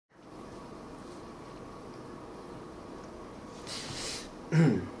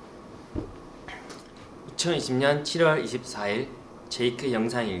2020년 7월 24일 제이크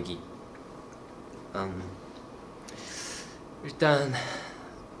영상일기. 일단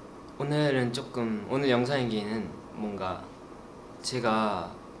오늘 영상일기는 뭔가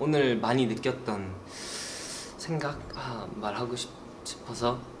제가 오늘 많이 느꼈던 생각 말하고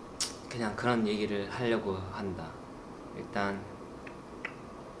싶어서 그냥 그런 얘기를 하려고 한다. 일단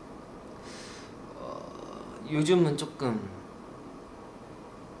요즘은 조금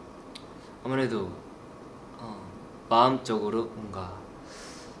아무래도 마음적으로 뭔가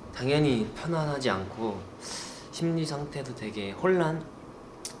당연히 편안하지 않고 심리 상태도 되게 혼란이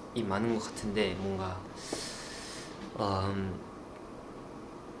많은 것 같은데 뭔가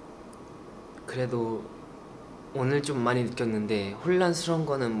그래도 오늘 좀 많이 느꼈는데 혼란스러운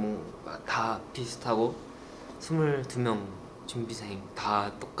거는 뭐 다 비슷하고 22명 준비생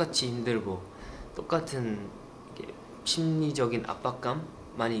다 똑같이 힘들고 똑같은 심리적인 압박감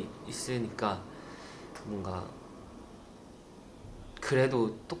많이 있으니까 뭔가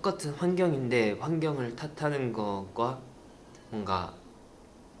그래도 똑같은 환경인데 환경을 탓하는 것과 뭔가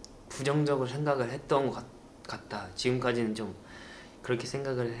부정적으로 생각을 했던 것 같다. 지금까지는 좀 그렇게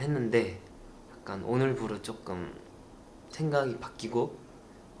생각을 했는데 약간 오늘부로 조금 생각이 바뀌고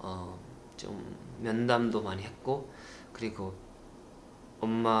좀 면담도 많이 했고 그리고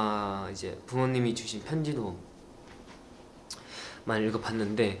엄마 이제 부모님이 주신 편지도 많이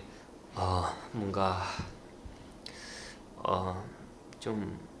읽어봤는데 뭔가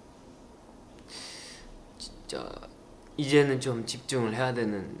좀 진짜 이제는 좀 집중을 해야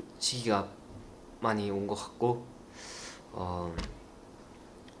되는 시기가 많이 온 것 같고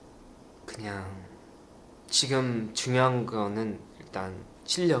그냥 지금 중요한 거는 일단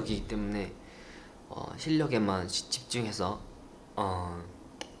실력이기 때문에 실력에만 집중해서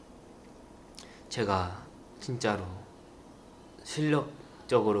제가 진짜로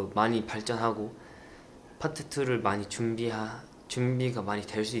실력적으로 많이 발전하고 파트 2를 많이 준비가 많이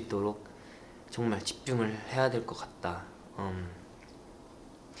될 수 있도록 정말 집중을 해야 될 것 같다.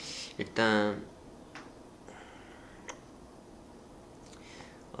 일단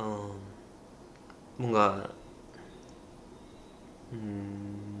뭔가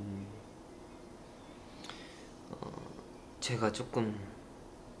제가 조금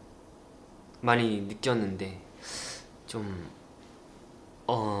많이 느꼈는데 좀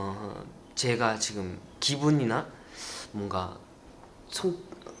제가 지금 기분이나 뭔가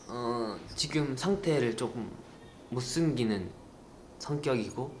지금 상태를 조금 못 숨기는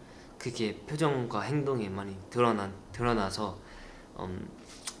성격이고 그게 표정과 행동에 많이 드러나서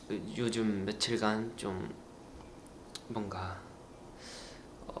요즘 며칠간 좀 뭔가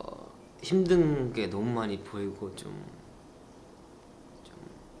힘든 게 너무 많이 보이고 좀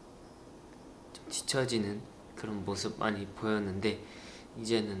뒤처지는 그런 모습 많이 보였는데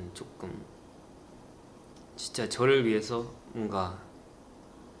이제는 조금 진짜 저를 위해서 뭔가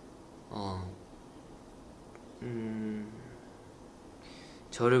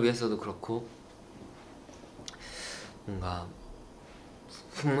저를 위해서도 그렇고 뭔가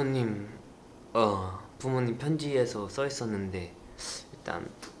부모님 편지에서 써 있었는데 일단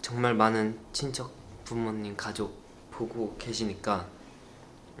정말 많은 친척 부모님 가족 보고 계시니까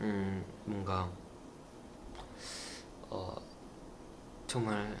뭔가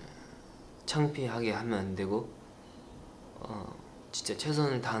정말 창피하게 하면 안 되고 진짜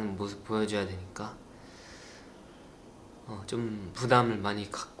최선을 다하는 모습 보여줘야 되니까 좀 부담을 많이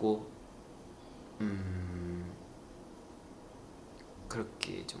갖고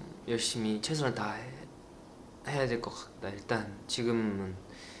그렇게 좀 열심히 최선을 다해야 될 것 같다. 일단 지금은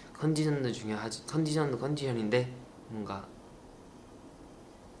컨디션도 중요하지, 컨디션도 컨디션인데 뭔가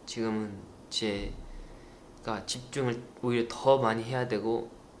지금은 제가 집중을 오히려 더 많이 해야 되고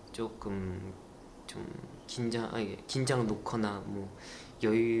조금 좀 긴장을 놓거나 뭐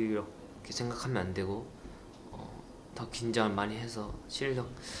여유롭게 생각하면 안 되고 더 긴장을 많이 해서 실력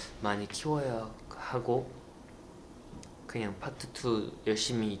많이 키워야 하고 그냥 파트 2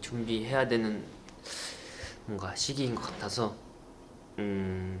 열심히 준비해야 되는 뭔가 시기인 것 같아서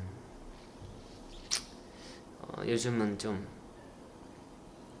요즘은 좀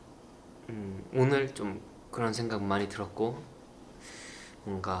오늘 좀 그런 생각 많이 들었고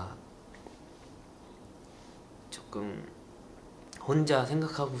뭔가 조금 혼자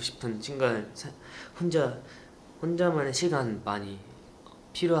생각하고 싶은 순간 혼자만의 시간 많이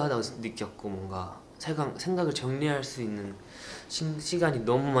필요하다고 느꼈고 뭔가 생각을 정리할 수 있는 시간이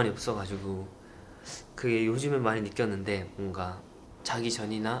너무 많이 없어가지고 그게 요즘에 많이 느꼈는데 뭔가 자기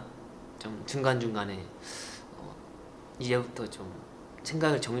전이나 좀 중간중간에 이제부터 좀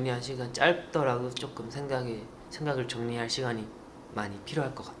생각을 정리할 시간 짧더라도 조금 생각을 정리할 시간이 많이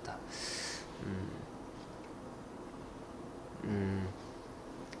필요할 것 같다.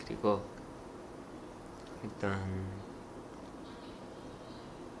 그리고 일단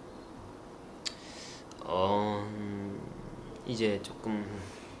이제 조금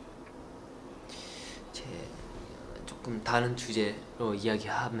다른 주제로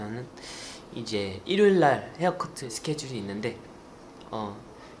이야기하면은 이제 일요일날 헤어커트 스케줄이 있는데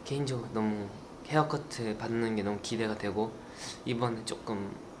개인적으로 너무 헤어커트 받는 게 너무 기대가 되고, 이번에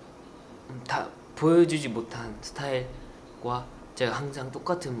조금 다 보여주지 못한 스타일과 제가 항상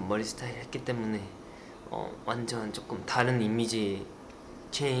똑같은 머리 스타일 했기 때문에 완전 조금 다른 이미지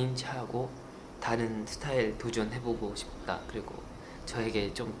체인지하고 다른 스타일 도전해보고 싶다. 그리고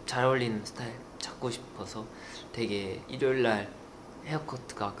저에게 좀 잘 어울리는 스타일 찾고 싶어서 되게 일요일날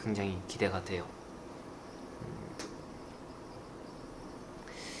헤어커트가 굉장히 기대가 돼요.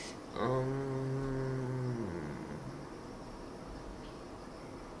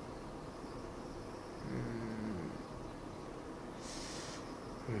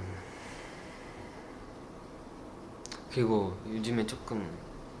 그리고 요즘에 조금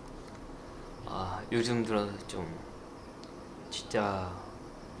요즘 들어서 좀 진짜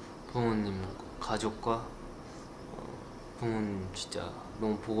부모님 가족과 부모님 진짜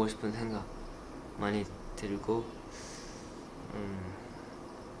너무 보고 싶은 생각 많이 들고,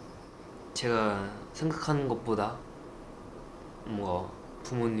 제가 생각하는 것보다 뭔가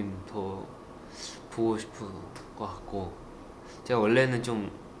부모님 더 보고 싶은 것 같고, 제가 원래는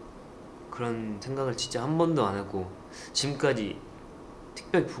좀 그런 생각을 진짜 한 번도 안 하고 지금까지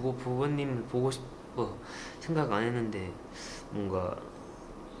특별히 부모님을 보고 싶어 생각 안 했는데 뭔가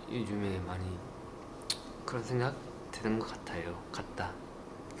요즘에 많이 그런 생각 드는 것 같다.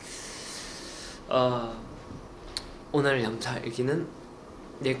 오늘 영상 일기는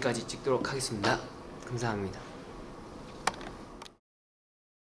여기까지 찍도록 하겠습니다. 감사합니다.